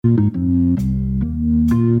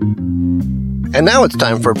And now it's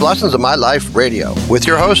time for Blossoms of My Life Radio with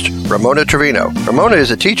your host, Ramona Trevino. Ramona is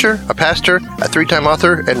a teacher, a pastor, a 3-time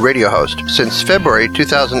author, and radio host since February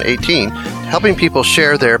 2018, helping people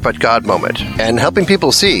share their But God moment and helping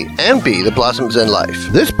people see and be the blossoms in life.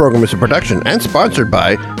 This program is a production and sponsored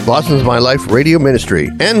by Blossoms of My Life Radio Ministry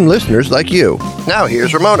and listeners like you. Now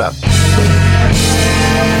here's Ramona.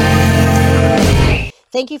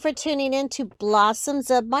 Thank you for tuning in to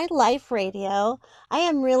Blossoms of My Life Radio. I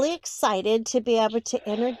am really excited to be able to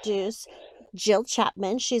introduce Jill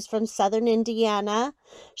Chapman. She's from Southern Indiana.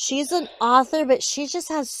 She's an author, but she just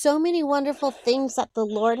has so many wonderful things that the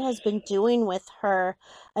Lord has been doing with her.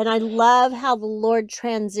 And I love how the Lord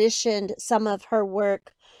transitioned some of her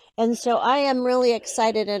work. And so I am really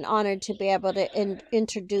excited and honored to be able to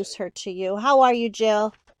introduce her to you. How are you,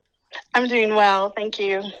 Jill? I'm doing well. Thank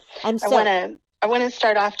you. I want to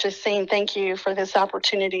start off just saying thank you for this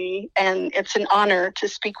opportunity, and it's an honor to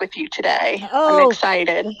speak with you today. I'm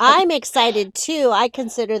excited. I'm excited too. I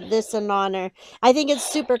consider this an honor. I think it's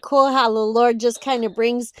super cool how the Lord just kind of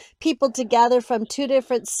brings people together from 2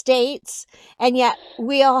 different states, and yet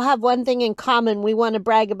we all have one thing in common. We want to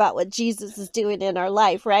brag about what Jesus is doing in our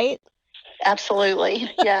life, right? Absolutely.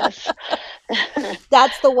 Yes.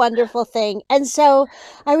 That's the wonderful thing. And so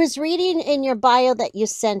I was reading in your bio that you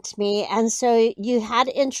sent me, and so you had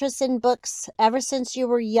interest in books ever since you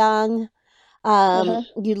were young.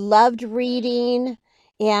 You loved reading,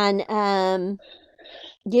 and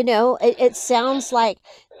it sounds like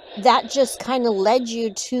that just kind of led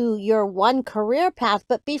you to your one career path.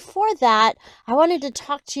 But before that, I wanted to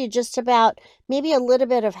talk to you just about maybe a little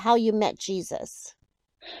bit of how you met Jesus.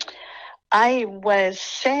 I was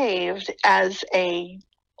saved as a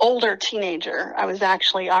older teenager. I was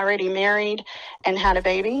actually already married and had a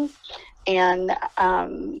baby. And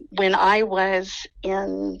when I was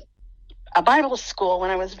in a Bible school, when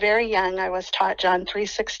I was very young, I was taught John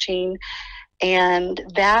 3:16. And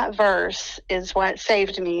that verse is what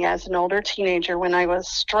saved me as an older teenager when I was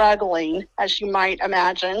struggling, as you might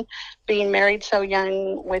imagine, being married so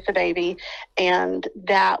young with a baby. And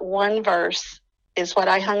that one verse is what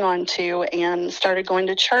I hung on to and started going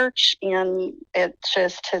to church. And it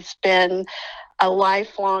just has been a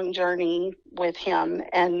lifelong journey with him.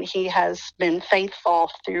 And he has been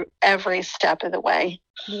faithful through every step of the way.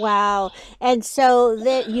 Wow. And so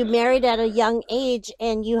that you married at a young age,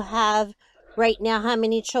 and you have right now how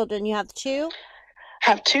many children? You have 2?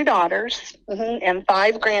 Have 2 daughters and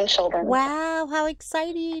 5 grandchildren. Wow, how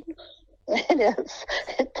exciting. It is.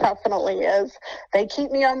 It definitely is. They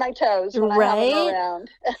keep me on my toes when I have them around.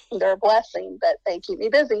 They're a blessing, but they keep me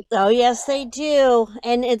busy. Oh, yes, they do.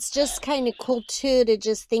 And it's just kind of cool, too, to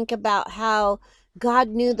just think about how God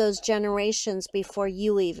knew those generations before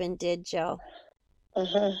you even did, Joe.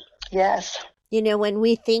 Yes. You know, when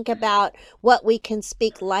we think about what we can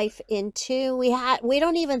speak life into, we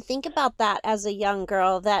don't even think about that as a young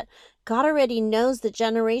girl, that God already knows the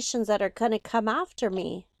generations that are going to come after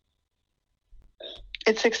me.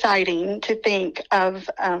 It's exciting to think of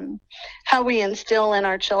how we instill in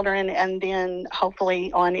our children, and then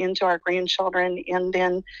hopefully on into our grandchildren. And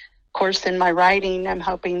then, of course, in my writing, I'm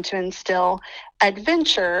hoping to instill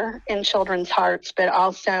adventure in children's hearts, but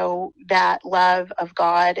also that love of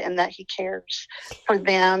God and that he cares for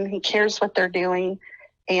them. He cares what they're doing.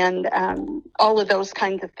 And all of those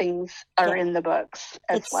kinds of things are in the books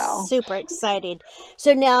as well. Super exciting.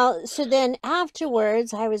 So then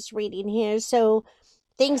afterwards, I was reading here, so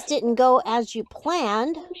things didn't go as you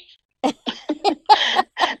planned. It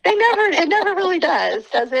never really does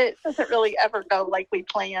it? Doesn't really ever go like we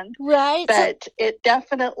planned. Right. But it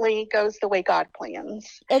definitely goes the way God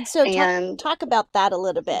plans. And so talk about that a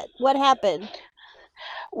little bit. What happened?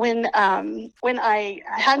 When I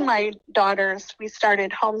had my daughters, we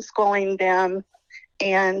started homeschooling them,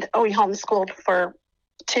 and we homeschooled for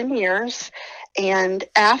 10 years. And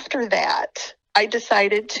after that, I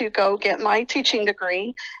decided to go get my teaching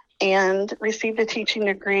degree and receive the teaching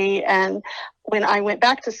degree. And when I went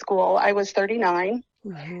back to school, I was 39.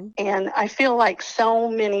 And I feel like so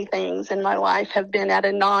many things in my life have been at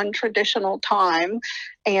a non-traditional time.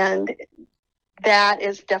 And that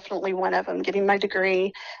is definitely one of them, getting my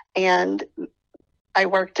degree. And I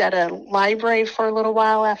worked at a library for a little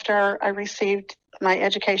while after I received my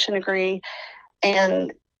education degree.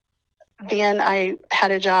 And then I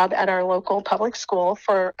had a job at our local public school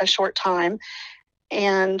for a short time.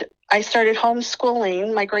 And I started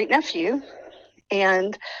homeschooling my great nephew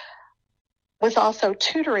and was also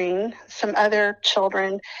tutoring some other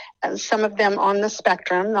children, and some of them on the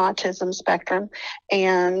spectrum, the autism spectrum.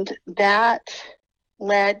 And that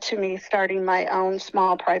led to me starting my own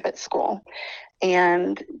small private school.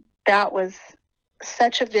 And that was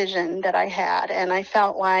such a vision that I had, and I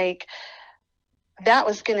felt like that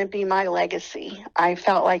was going to be my legacy. I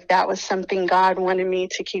felt like that was something God wanted me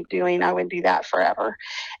to keep doing. I would do that forever.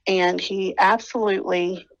 And he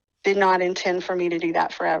absolutely did not intend for me to do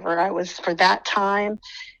that forever. I was, for that time,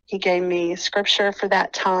 he gave me scripture for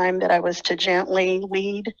that time that I was to gently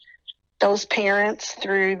lead those parents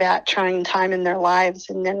through that trying time in their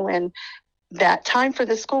lives. And then when that time for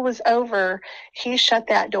the school was over, he shut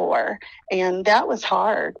that door. And that was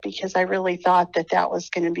hard because I really thought that that was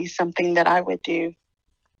going to be something that I would do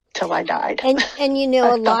till I died. And you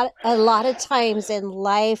know, a lot of times in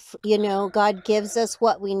life, you know, God gives us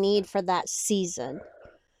what we need for that season.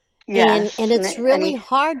 Yes. And it's really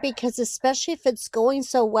hard because especially if it's going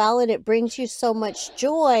so well and it brings you so much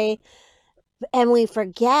joy, and we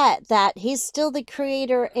forget that he's still the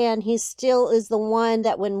creator and he still is the one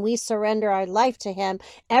that when we surrender our life to him,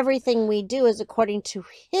 everything we do is according to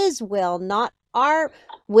his will, not our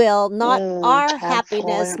will, not our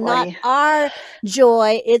happiness, not absolutely. our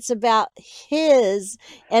joy. It's about his.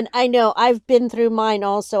 And I know I've been through mine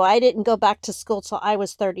also. I didn't go back to school till I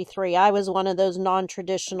was 33. I was one of those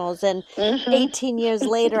non-traditionals. And Mhm. 18 years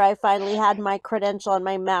later, I finally had my credential and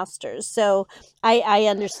my master's. So I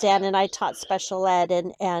understand, and I taught special ed,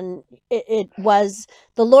 and it was,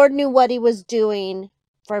 the Lord knew what he was doing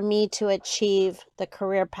for me to achieve the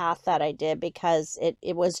career path that I did, because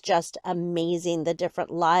it was just amazing, the different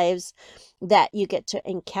lives that you get to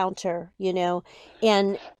encounter, you know.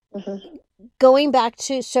 And Mhm. going back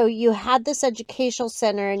to, so you had this educational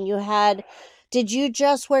center and you had, did you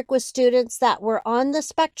just work with students that were on the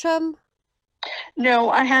spectrum? No,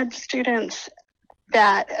 I had students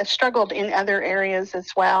that struggled in other areas as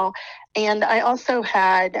well. And I also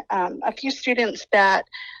had a few students that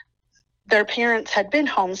their parents had been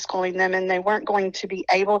homeschooling them and they weren't going to be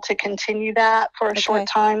able to continue that for a short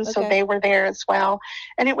time. So they were there as well.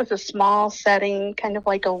 And it was a small setting, kind of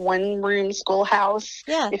like a one-room schoolhouse,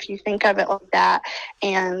 if you think of it like that.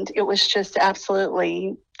 And it was just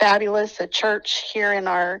absolutely fabulous. A church here in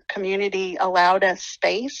our community allowed us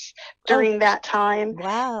space during that time.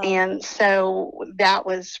 Wow. And so that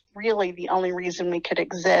was really the only reason we could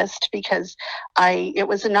exist, because it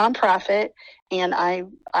was a nonprofit, and I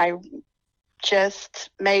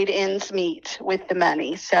just made ends meet with the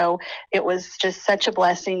money. So it was just such a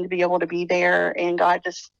blessing to be able to be there, and God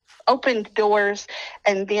just opened doors.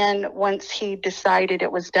 And then once he decided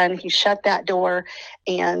it was done, he shut that door,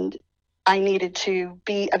 and I needed to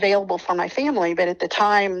be available for my family. But at the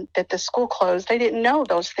time that the school closed, I didn't know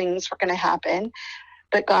those things were going to happen.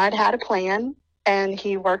 But God had a plan, and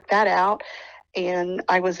he worked that out. And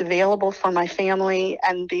I was available for my family,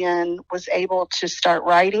 and then was able to start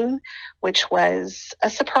writing, which was a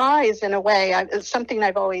surprise in a way. It's something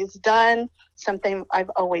I've always done, something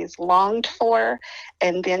I've always longed for.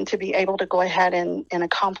 And then to be able to go ahead and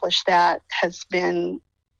accomplish that has been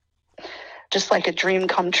just like a dream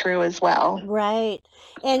come true as well. Right.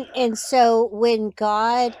 And so when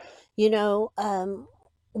God, you know,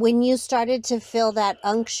 when you started to feel that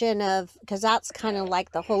unction of, because that's kind of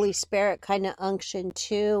like the Holy Spirit kind of unction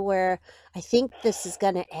too, where I think this is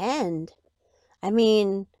going to end. I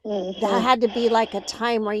mean, that had to be like a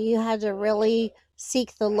time where you had to really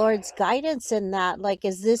seek the Lord's guidance in that. Like,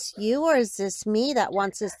 is this you or is this me that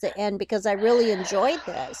wants this to end? Because I really enjoyed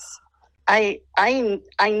this. I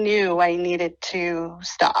knew I needed to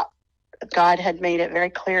stop. God had made it very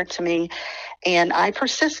clear to me, and I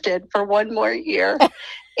persisted for one more year.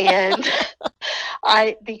 And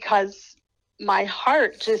because my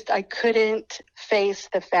heart just, I couldn't face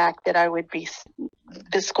the fact that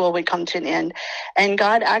the school would come to an end. And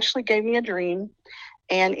God actually gave me a dream.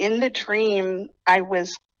 And in the dream, I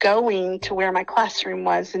was going to where my classroom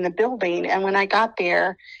was in the building. And when I got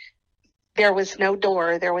there was no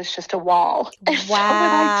door. There was just a wall. And so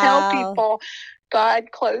when I tell people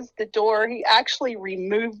God closed the door, he actually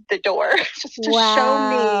removed the door just to show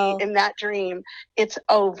me in that dream, it's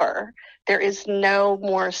over. There is no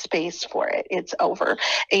more space for it. It's over.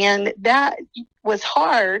 And that was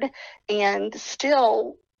hard. And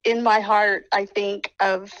still in my heart, I think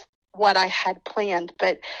of what I had planned.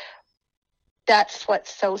 But that's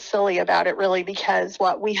what's so silly about it, really, because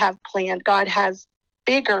what we have planned, God has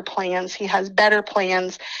bigger plans. He has better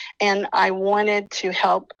plans. And I wanted to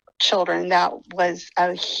help children. That was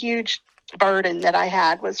a huge burden that I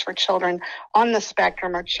had, was for children on the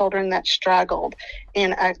spectrum, or children that struggled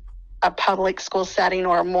in a public school setting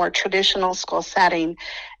or a more traditional school setting.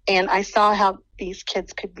 And I saw how these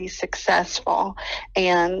kids could be successful,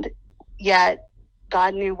 and yet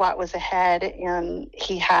God knew what was ahead, and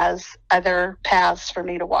He has other paths for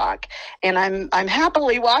me to walk. And I'm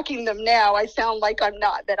happily walking them now. I sound like I'm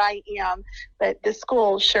not, but I am. But the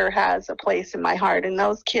school sure has a place in my heart. And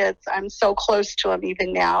those kids, I'm so close to them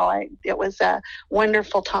even now. It was a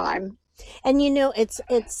wonderful time. And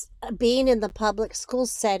it's being in the public school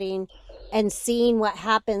setting and seeing what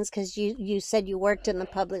happens, because you said you worked in the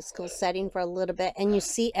public school setting for a little bit, and you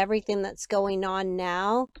see everything that's going on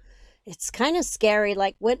now. It's kind of scary.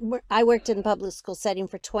 Like when I worked in public school setting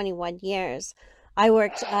for 21 years. I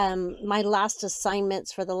worked my last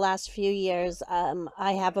assignments for the last few years.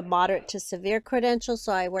 I have a moderate to severe credential,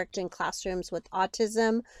 so I worked in classrooms with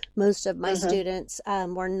autism. Most of my students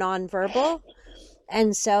were nonverbal.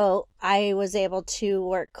 And so I was able to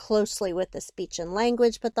work closely with the speech and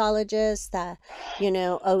language pathologist, the,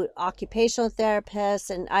 occupational therapist,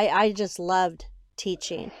 and I just loved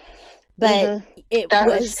teaching. But it That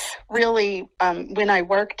was was really, when I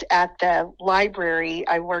worked at the library,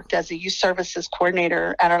 I worked as a youth services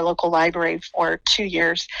coordinator at our local library for 2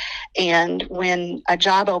 years. And when a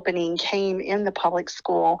job opening came in the public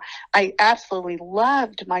school, I absolutely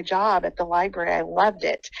loved my job at the library. I loved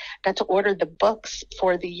it. Got to order the books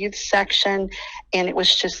for the youth section, and it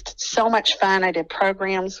was just so much fun. I did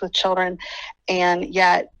programs with children, and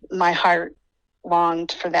yet my heart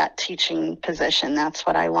longed for that teaching position. That's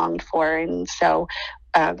what I longed for. And so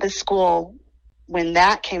the school, when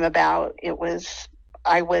that came about,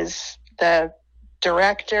 I was the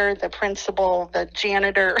director, the principal, the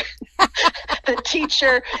janitor, the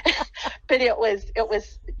teacher, but it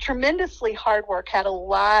was tremendously hard work. Had a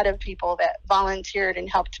lot of people that volunteered and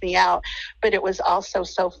helped me out, but it was also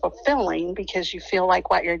so fulfilling because you feel like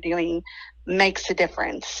what you're doing makes a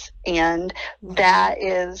difference. And that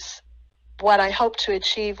is what I hope to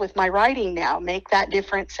achieve with my writing now, make that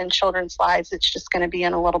difference in children's lives. It's just going to be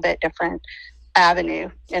in a little bit different avenue,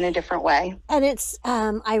 in a different way. And it's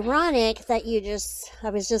ironic that I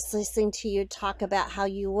was just listening to you talk about how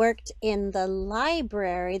you worked in the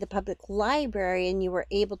library, the public library, and you were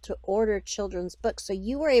able to order children's books. So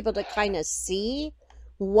you were able to kind of see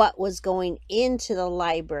what was going into the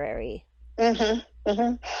library.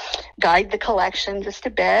 Guide the collection just a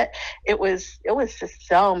bit. It was just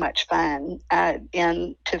so much fun,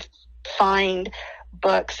 and to find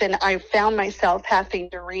books. And I found myself having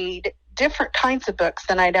to read different kinds of books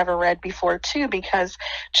than I'd ever read before too, because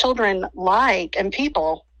children and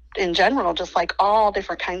people in general just like all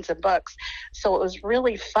different kinds of books. So it was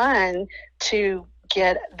really fun to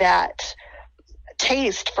get that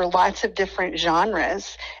taste for lots of different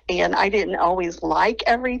genres. And I didn't always like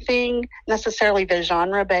everything necessarily the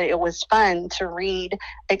genre, but it was fun to read,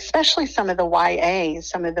 especially some of the YA,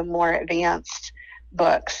 some of the more advanced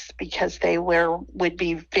books, because they would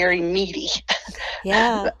be very meaty.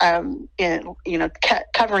 Yeah.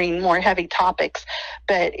 Covering more heavy topics,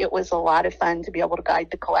 but it was a lot of fun to be able to guide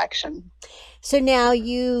the collection. So now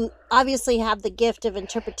you obviously have the gift of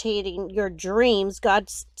interpreting your dreams.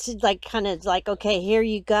 God's kind of like, okay, here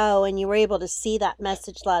you go. And you were able to see that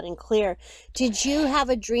message loud and clear. Did you have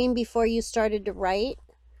a dream before you started to write?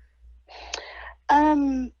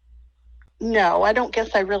 No, I don't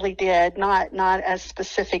guess I really did. Not as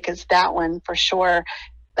specific as that one for sure.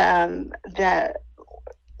 That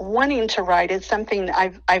wanting to write is something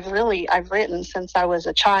I've written since I was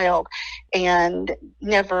a child, and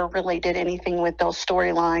never really did anything with those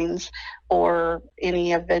storylines or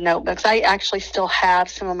any of the notebooks. I actually still have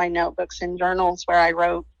some of my notebooks and journals where I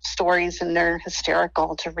wrote stories, and they're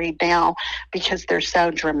hysterical to read now because they're so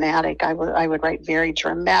dramatic. I would write very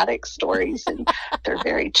dramatic stories, and they're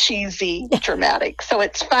very cheesy, dramatic. So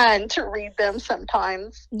it's fun to read them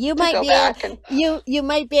sometimes. You might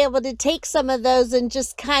be able to take some of those and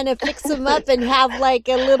just kind of fix them up and have like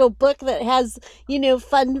a little book that has,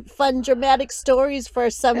 fun dramatic stories for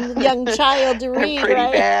some young child to read. They're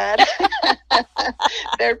pretty bad.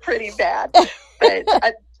 They're pretty bad. But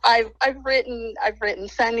I've written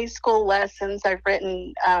Sunday school lessons. I've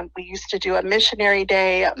written, we used to do a missionary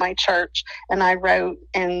day at my church, and I wrote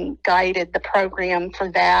and guided the program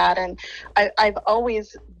for that. And I've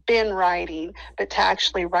always been writing, but to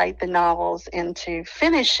actually write the novels and to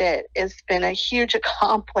finish it has been a huge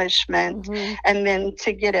accomplishment. And then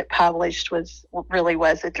to get it published really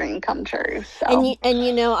was a dream come true. So.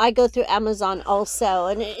 And I go through Amazon also,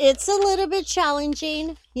 and it's a little bit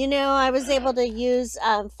challenging. I was able to use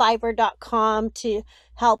Fiverr.com to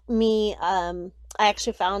help me. I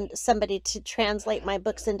actually found somebody to translate my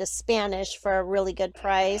books into Spanish for a really good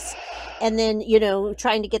price. And then,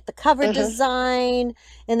 trying to get the cover design,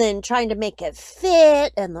 and then trying to make it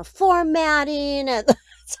fit, and the formatting. And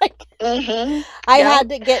It's like Mm-hmm. I Yep. had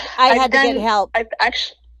to get help. I've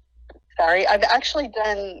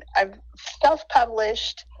I've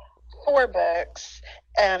self-published 4 books.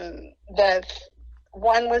 The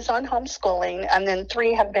one was on homeschooling, and then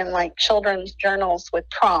 3 have been like children's journals with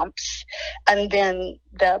prompts. And then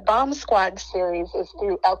the Bomb Squad series is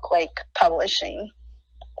through Elk Lake Publishing.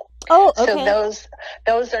 Oh, So okay.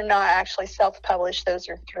 those are not actually self-published. Those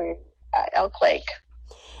are through Elk Lake.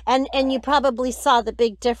 And you probably saw the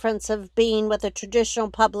big difference of being with a traditional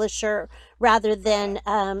publisher rather than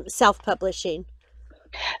self-publishing.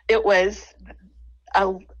 It was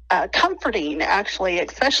comforting, actually,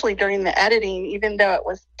 especially during the editing. Even though it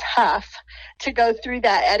was tough to go through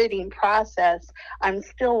that editing process, I'm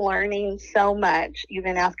still learning so much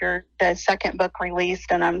even after the second book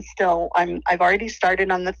released. And I've already started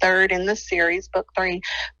on the 3rd in the series, book 3,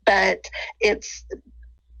 but it's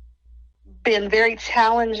been very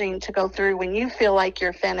challenging to go through when you feel like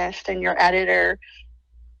you're finished and your editor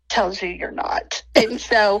tells you you're not. And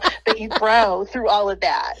so, but you grow through all of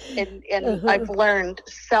that. And I've learned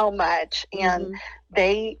so much. And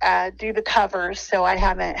they do the covers, so I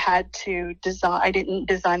haven't had to I didn't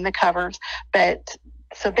design the covers, but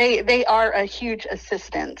so they are a huge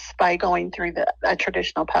assistance by going through a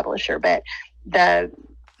traditional publisher. But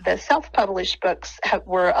the self-published books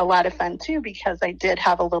were a lot of fun too, because I did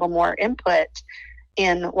have a little more input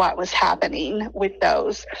in what was happening with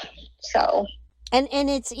those. So. And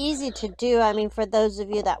it's easy to do. I mean, for those of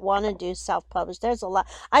you that want to do self-publish, there's a lot.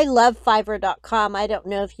 I love Fiverr.com. I don't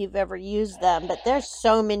know if you've ever used them, but there's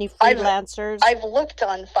so many freelancers. I've looked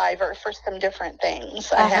on Fiverr for some different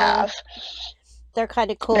things. I have. They're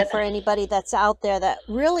kind of cool for anybody that's out there that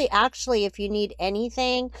really, actually, if you need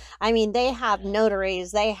anything, I mean, they have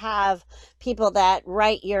notaries, they have people that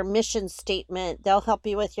write your mission statement, they'll help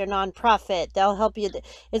you with your nonprofit, they'll help you.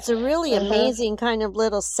 It's a really amazing kind of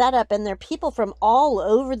little setup, and they're people from all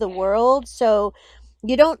over the world. So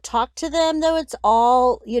you don't talk to them, though. It's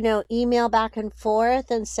all, email back and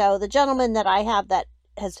forth. And so the gentleman that I have that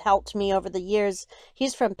has helped me over the years,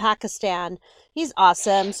 he's from Pakistan. He's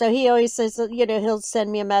awesome. So he always says, he'll send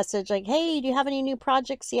me a message like, hey, do you have any new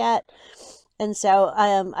projects yet? And so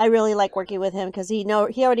I really like working with him because he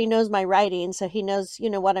already knows my writing, so he knows,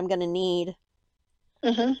 what I'm going to need.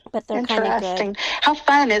 But they're kind of good. How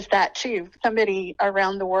fun is that too? Somebody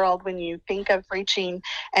around the world, when you think of reaching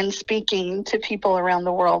and speaking to people around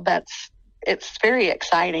the world, it's very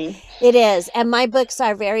exciting. It is. And my books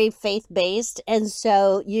are very faith-based. And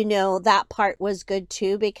so, that part was good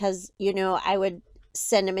too, because, I would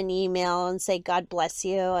send him an email and say, God bless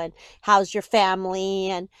you. And how's your family?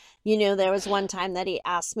 And, there was one time that he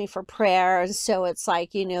asked me for prayer. And so it's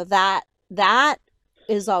like, that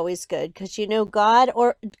is always good because, God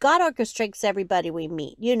orchestrates everybody we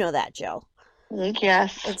meet. You know that, Jill.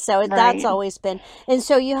 Yes. And so that's always been. And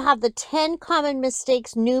so you have the 10 common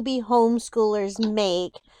mistakes newbie homeschoolers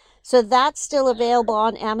make. So that's still available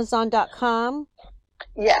on Amazon.com.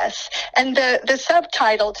 Yes. And the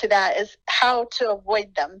subtitle to that is How to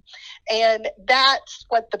Avoid Them. And that's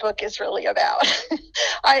what the book is really about.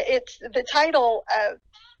 The title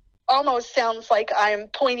almost sounds like I'm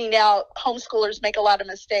pointing out homeschoolers make a lot of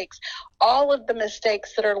mistakes. All of the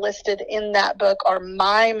mistakes that are listed in that book are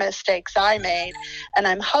my mistakes I made. And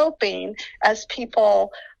I'm hoping as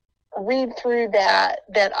people read through that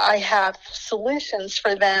I have solutions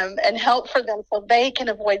for them and help for them so they can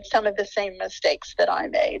avoid some of the same mistakes that I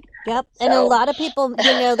made. Yep. And a lot of people,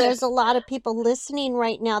 there's a lot of people listening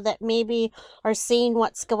right now that maybe are seeing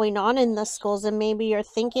what's going on in the schools, and maybe you're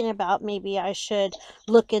thinking about, maybe I should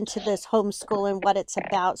look into this homeschool and what it's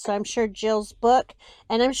about. So I'm sure Jill's book,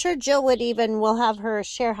 and I'm sure Jill we'll have her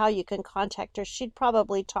share how you can contact her. She'd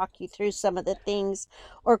probably talk you through some of the things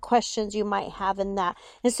or questions you might have in that.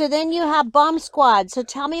 And so then you have Bomb Squad. So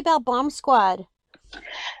tell me about Bomb Squad.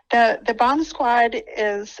 The Bomb Squad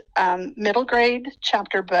is middle grade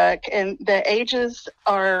chapter book, and the ages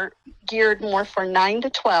are geared more for 9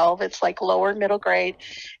 to 12. It's like lower middle grade,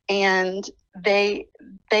 and they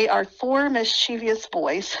are 4 mischievous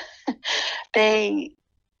boys. They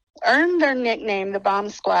earned their nickname, the Bomb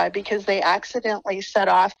Squad, because they accidentally set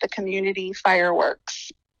off the community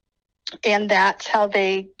fireworks. And that's how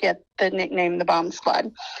they get the nickname, the Bomb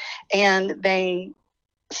Squad. And they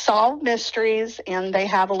solve mysteries, and they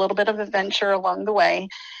have a little bit of adventure along the way.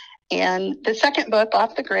 And the second book,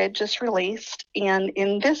 Off the Grid, just released. And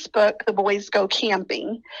in this book, the boys go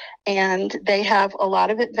camping, and they have a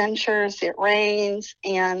lot of adventures. It rains,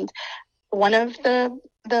 and one of the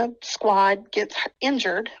squad gets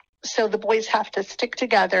injured. So the boys have to stick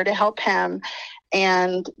together to help him.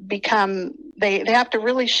 and they have to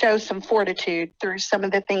really show some fortitude through some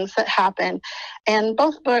of the things that happen. And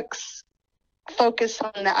both books focus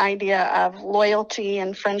on the idea of loyalty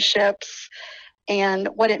and friendships and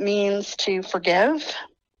what it means to forgive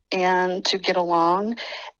and to get along.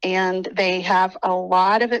 And they have a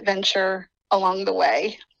lot of adventure along the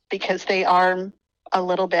way because they are a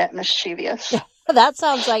little bit mischievous. That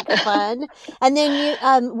sounds like fun. And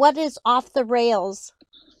then what is Off the Rails?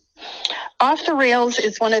 Off the Rails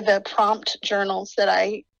is one of the prompt journals that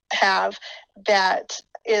I have that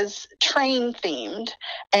is train themed,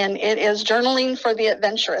 and it is journaling for the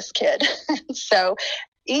adventurous kid. So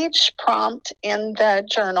each prompt in the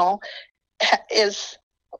journal is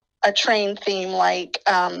a train theme, like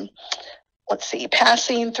passing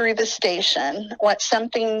through the station. What's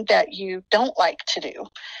something that you don't like to do?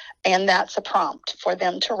 And that's a prompt for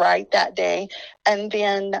them to write that day. And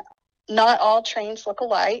then not all trains look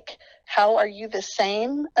alike. How are you the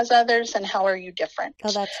same as others, and how are you different?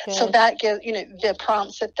 Oh, that's good. So that gives, the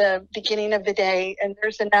prompts at the beginning of the day, and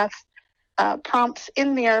there's enough prompts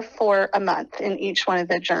in there for a month in each one of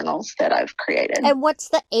the journals that I've created. And what's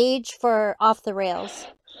the age for Off the Rails?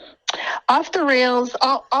 Off the Rails,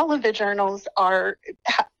 all of the journals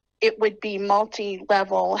it would be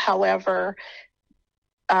multi-level. However,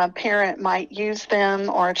 a parent might use them,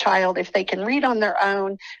 or a child, if they can read on their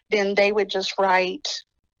own, then they would just write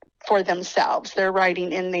for themselves. They're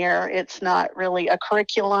writing in there. It's not really a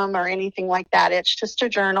curriculum or anything like that. It's just a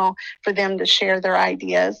journal for them to share their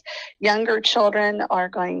ideas. Younger children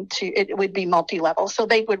it would be multi-level. So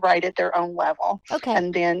they would write at their own level. Okay.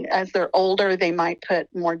 And then as they're older, they might put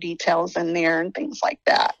more details in there and things like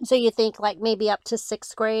that. So you think like maybe up to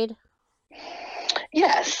 6th grade?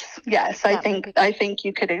 Yes. I think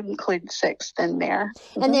you could include 6th in there.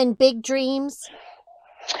 And then Big Dreams?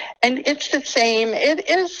 And it's the same. It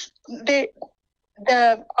is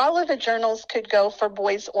all of the journals could go for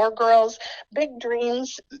boys or girls. Big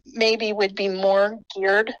Dreams maybe would be more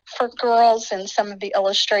geared for girls. And some of the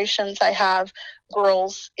illustrations, I have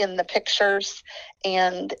girls in the pictures,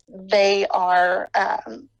 and they are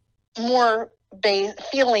more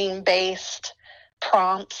feeling-based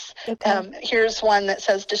prompts. Okay. Here's one that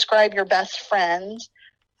says, describe your best friend,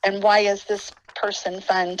 and why is this person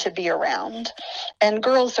fun to be around? And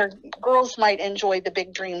girls might enjoy the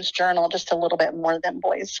Big Dreams journal just a little bit more than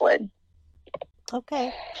boys would.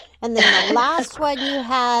 Okay. And then the last one you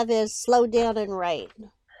have is Slow Down and Write.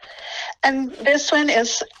 And this one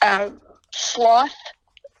is sloth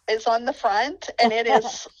is on the front, and it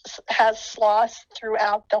has sloths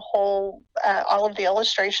throughout the whole. All of the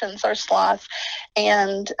illustrations are sloths,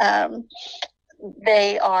 and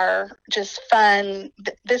they are just fun.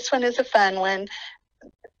 This one is a fun one.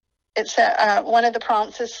 It's one of the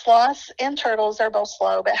prompts is sloths and turtles are both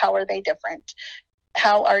slow, but how are they different?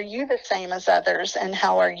 How are you the same as others, and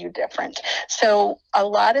how are you different? So a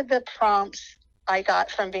lot of the prompts I got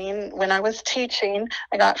from when I was teaching,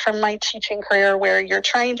 I got from my teaching career, where you're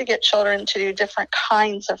trying to get children to do different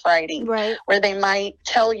kinds of writing, right? Where they might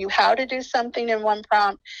tell you how to do something in one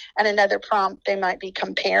prompt, and another prompt they might be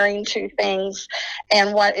comparing two things.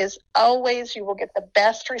 And what is always, you will get the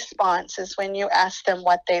best response is when you ask them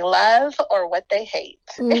what they love or what they hate,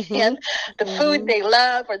 and the food they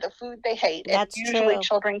love or the food they hate. That's and usually true.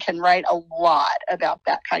 Children can write a lot about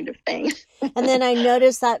that kind of thing. And then I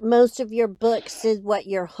noticed that most of your books is what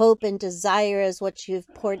your hope and desire is, what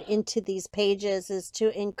you've poured into these pages is to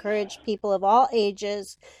encourage people of all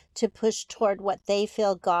ages to push toward what they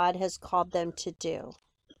feel God has called them to do.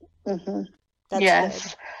 Mm-hmm. That's yes.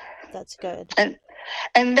 good. That's good.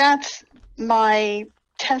 And that's my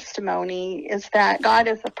testimony, is that God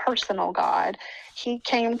is a personal God. He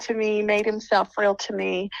came to me, made himself real to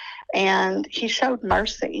me, and he showed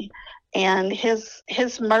mercy. And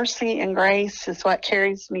his mercy and grace is what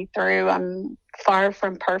carries me through. I'm far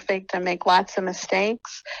from perfect. I make lots of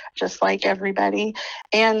mistakes, just like everybody.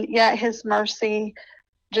 And yet his mercy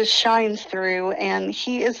just shines through. And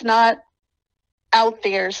he is not out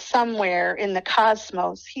there somewhere in the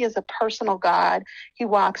cosmos. He is a personal God. He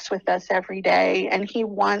walks with us every day, and he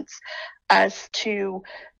wants us to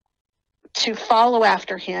follow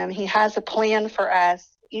after him. He has a plan for us.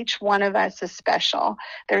 Each one of us is special.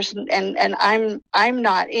 And I'm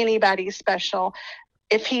not anybody special.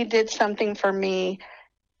 If he did something for me,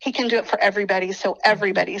 he can do it for everybody. So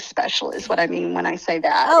everybody's special is what I mean when I say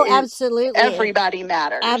that. Oh, absolutely. Everybody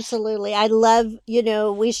matters. Absolutely. I love,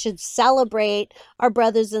 we should celebrate our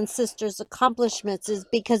brothers and sisters' accomplishments, is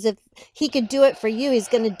because if he could do it for you, he's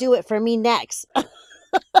going to do it for me next.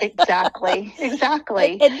 Exactly.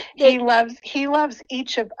 And He loves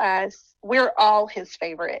each of us we're all his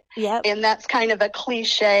favorite. Yep. And that's kind of a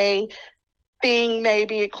cliche thing,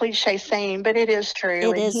 maybe a cliche saying, but it is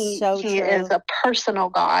true. It is He so He true. is a personal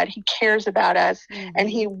God. He cares about us, and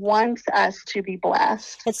he wants us to be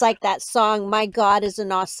blessed. It's like that song, My God is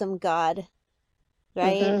an Awesome God,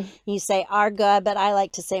 right? You say our God, but I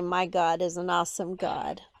like to say my God is an awesome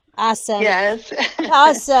God. Awesome. Yes.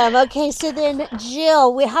 Awesome. Okay, so then,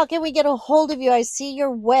 Jill, how can we get a hold of you? I see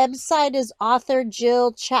your website is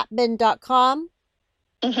authorjillchapman.com.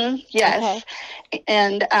 Yes. Okay.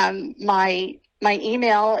 And my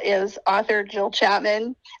email is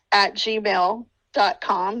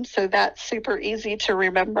authorjillchapman@gmail.com. So that's super easy to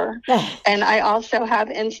remember. And I also have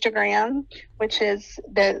Instagram, which is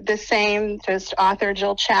the same, just author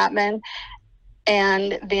Jill Chapman.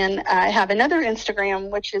 And then I have another Instagram,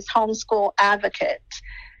 which is Homeschool Advocate,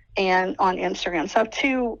 and on Instagram. So I have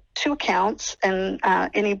two accounts, and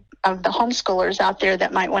any of the homeschoolers out there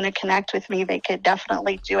that might want to connect with me, they could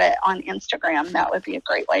definitely do it on Instagram. That would be a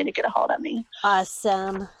great way to get a hold of me.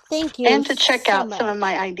 Awesome. Thank you. And to check out some of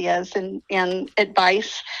my ideas and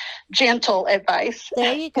advice, gentle advice.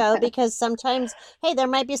 There you go. Because sometimes, hey, there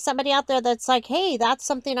might be somebody out there that's like, hey, that's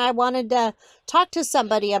something I wanted to talk to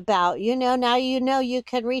somebody about. Now you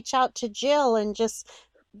can reach out to Jill and just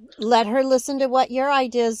let her listen to what your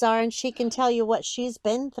ideas are, and she can tell you what she's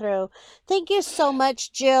been through. Thank you so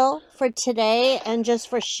much, Jill, for today and just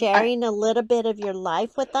for sharing a little bit of your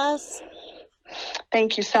life with us.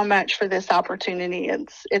 Thank you so much for this opportunity.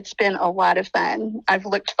 It's been a lot of fun. I've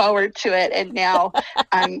looked forward to it, and now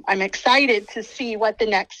I'm excited to see what the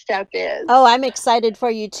next step is. Oh, I'm excited for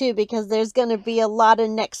you too, because there's going to be a lot of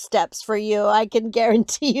next steps for you. I can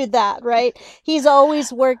guarantee you that, right? He's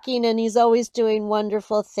always working and he's always doing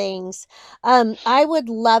wonderful things. I would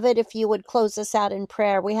love it if you would close us out in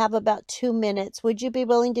prayer. We have about 2 minutes. Would you be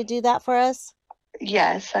willing to do that for us?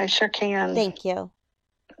 Yes, I sure can. Thank you.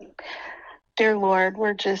 Dear Lord,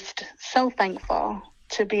 we're just so thankful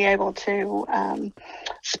to be able to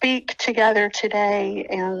speak together today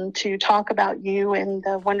and to talk about you and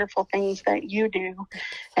the wonderful things that you do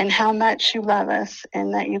and how much you love us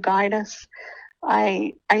and that you guide us.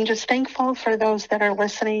 I'm just thankful for those that are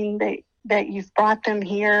listening, that you've brought them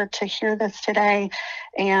here to hear this today,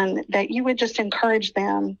 and that you would just encourage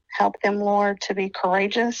them, help them, Lord, to be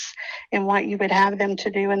courageous in what you would have them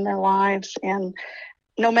to do in their lives. And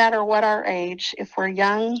no matter what our age, if we're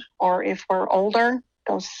young or if we're older,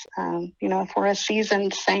 if we're a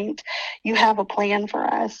seasoned saint, you have a plan for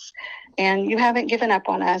us, and you haven't given up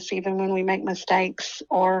on us even when we make mistakes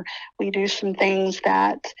or we do some things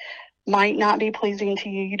that might not be pleasing to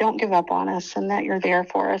you. You don't give up on us, and that you're there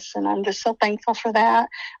for us. And I'm just so thankful for that.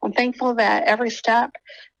 I'm thankful that every step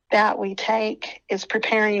that we take is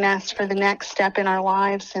preparing us for the next step in our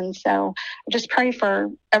lives. And so I just pray for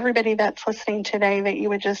everybody that's listening today, that you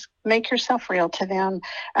would just make yourself real to them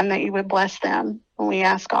and that you would bless them. And we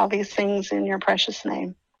ask all these things in your precious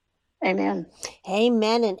name. Amen.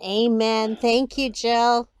 Amen and amen. Thank you,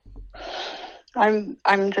 Jill. I'm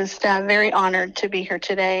just very honored to be here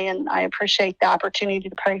today, and I appreciate the opportunity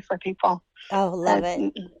to pray for people. Oh, love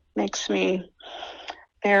it. Makes me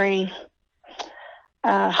very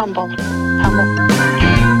humble.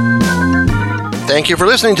 Thank you for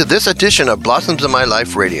listening to this edition of Blossoms of My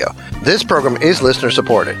Life Radio. This program is listener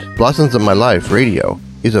supported. Blossoms of My Life Radio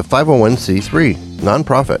is a 501c3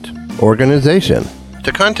 nonprofit organization.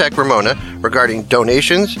 To contact Ramona regarding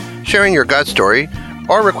donations, sharing your God story,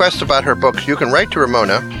 or requests about her books, you can write to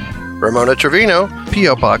Ramona Trevino,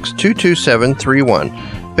 P.O. Box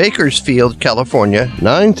 22731, Bakersfield, California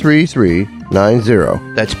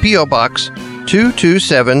 93390. That's P.O. Box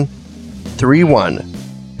 22731,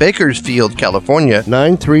 Bakersfield, California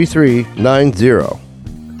 93390.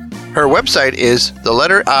 Her website is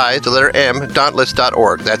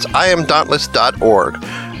m.dauntless.org. That's iamdauntless.org.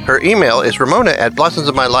 Her email is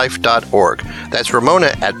ramona@blossomsofmylife.org. That's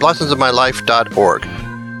ramona@blossomsofmylife.org.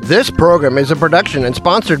 This program is a production and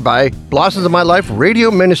sponsored by Blossoms of My Life Radio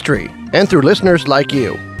Ministry and through listeners like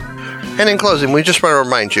you. And in closing, we just want to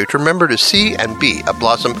remind you to remember to see and be a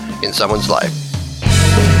blossom in someone's life.